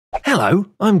Hello,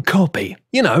 I'm Copy,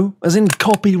 as in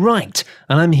copyright,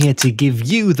 and I'm here to give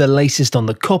you the latest on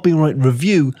the copyright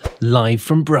review live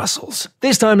from Brussels.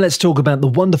 This time let's talk about the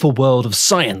wonderful world of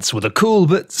science with a cool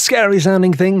but scary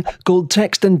sounding thing called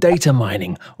text and data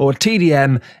mining, or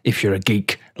TDM if you're a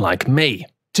geek like me.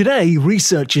 Today,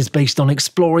 research is based on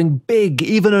exploring big,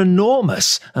 even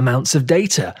enormous amounts of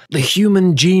data. The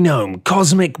human genome,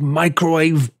 cosmic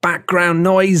microwave background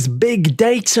noise, big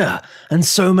data, and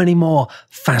so many more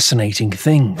fascinating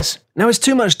things. Now, it's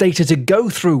too much data to go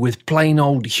through with plain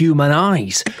old human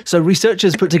eyes, so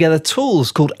researchers put together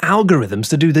tools called algorithms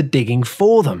to do the digging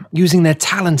for them, using their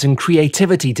talent and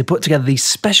creativity to put together these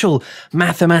special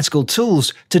mathematical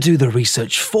tools to do the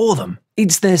research for them.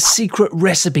 It's their secret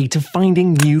recipe to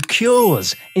finding new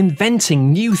cures,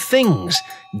 inventing new things,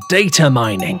 data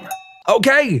mining.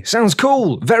 Okay, sounds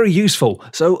cool, very useful.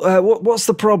 So what's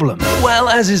the problem? Well,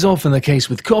 as is often the case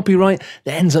with copyright,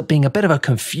 there ends up being a bit of a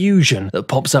confusion that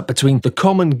pops up between the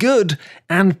common good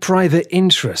and private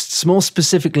interests, more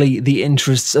specifically the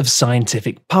interests of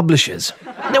scientific publishers.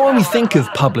 Now, when we think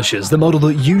of publishers, the model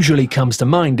that usually comes to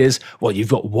mind is, well, you've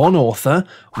got one author,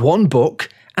 one book,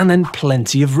 and then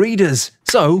plenty of readers,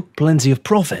 so plenty of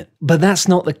profit. But that's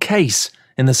not the case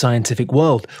in the scientific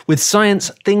world. With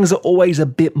science, things are always a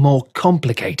bit more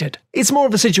complicated. It's more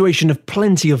of a situation of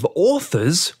plenty of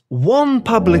authors, one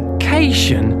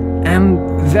publication,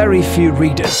 and very few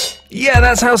readers. Yeah,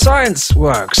 that's how science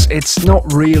works. It's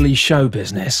not really show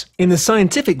business. In the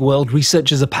scientific world,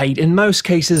 researchers are paid in most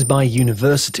cases by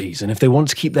universities, and if they want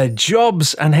to keep their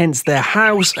jobs and hence their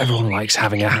house, everyone likes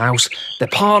having a house, their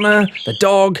partner, their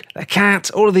dog, their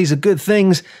cat, all of these are good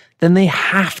things, then they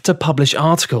have to publish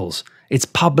articles. It's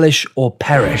publish or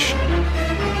perish.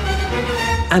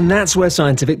 And that's where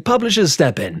scientific publishers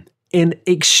step in. In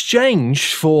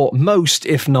exchange for most,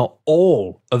 if not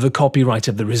all, of the copyright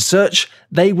of the research,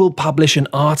 they will publish an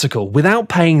article without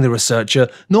paying the researcher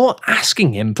nor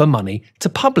asking him for money to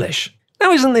publish.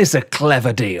 Now, isn't this a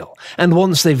clever deal? And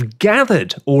once they've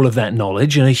gathered all of that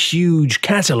knowledge in a huge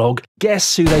catalogue,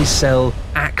 guess who they sell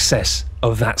access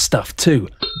of that stuff to?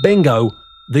 Bingo!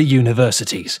 The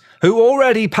universities, who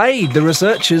already paid the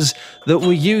researchers that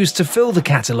were used to fill the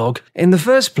catalogue in the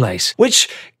first place, which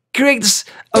creates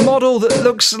a model that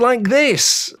looks like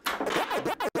this.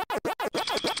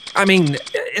 I mean,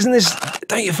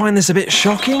 don't you find this a bit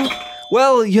shocking?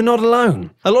 Well, you're not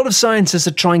alone. A lot of scientists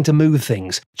are trying to move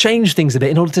things, change things a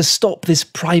bit in order to stop this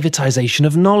privatization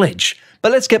of knowledge.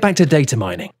 But let's get back to data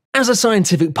mining. As the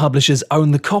scientific publishers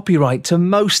own the copyright to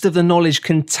most of the knowledge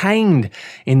contained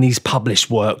in these published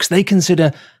works, they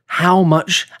consider how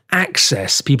much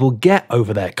access people get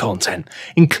over their content,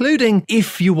 including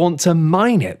if you want to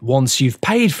mine it once you've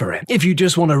paid for it. If you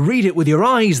just want to read it with your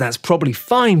eyes, that's probably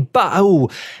fine, but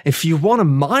if you want to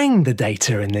mine the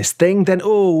data in this thing, then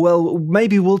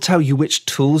maybe we'll tell you which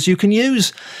tools you can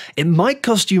use. It might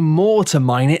cost you more to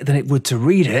mine it than it would to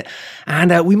read it,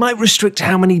 and we might restrict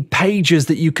how many pages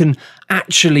that you can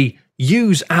actually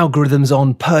use algorithms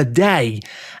on per day,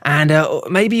 and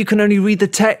maybe you can only read the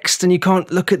text and you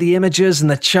can't look at the images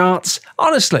and the charts.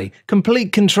 Honestly,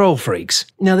 complete control freaks.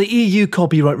 Now, the EU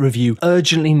Copyright Review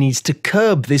urgently needs to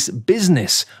curb this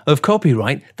business of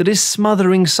copyright that is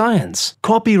smothering science.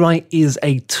 Copyright is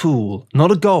a tool,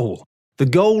 not a goal. The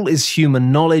goal is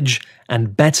human knowledge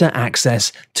and better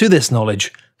access to this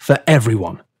knowledge for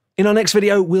everyone. In our next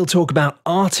video, we'll talk about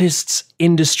artists,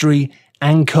 industry,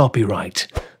 and copyright.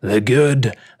 The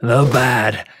good, the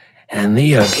bad, and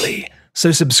the ugly.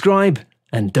 So subscribe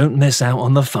and don't miss out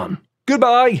on the fun.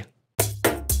 Goodbye!